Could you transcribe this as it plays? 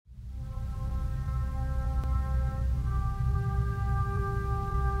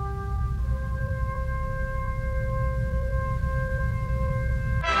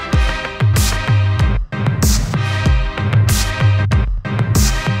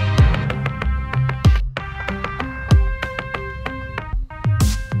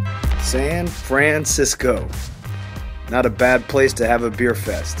San Francisco. Not a bad place to have a beer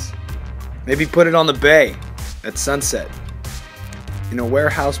fest. Maybe put it on the bay at sunset. In a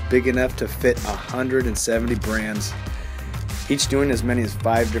warehouse big enough to fit 170 brands, each doing as many as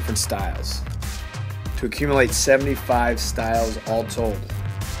 5 different styles, to accumulate 75 styles all told.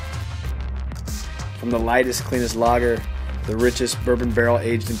 From the lightest, cleanest lager, the richest bourbon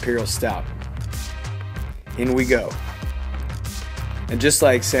barrel-aged imperial stout. In we go. And just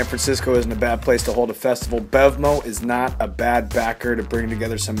like San Francisco isn't a bad place to hold a festival, BevMo is not a bad backer to bring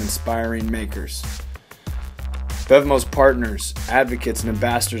together some inspiring makers. BevMo's partners, advocates, and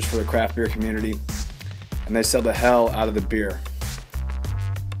ambassadors for the craft beer community, and they sell the hell out of the beer,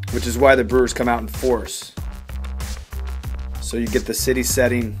 which is why the brewers come out in force. So you get the city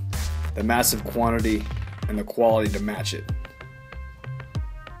setting, the massive quantity, and the quality to match it.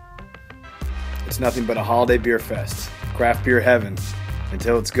 It's nothing but a holiday beer fest, craft beer heaven,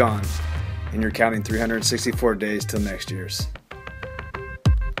 until it's gone, and you're counting 364 days till next year's.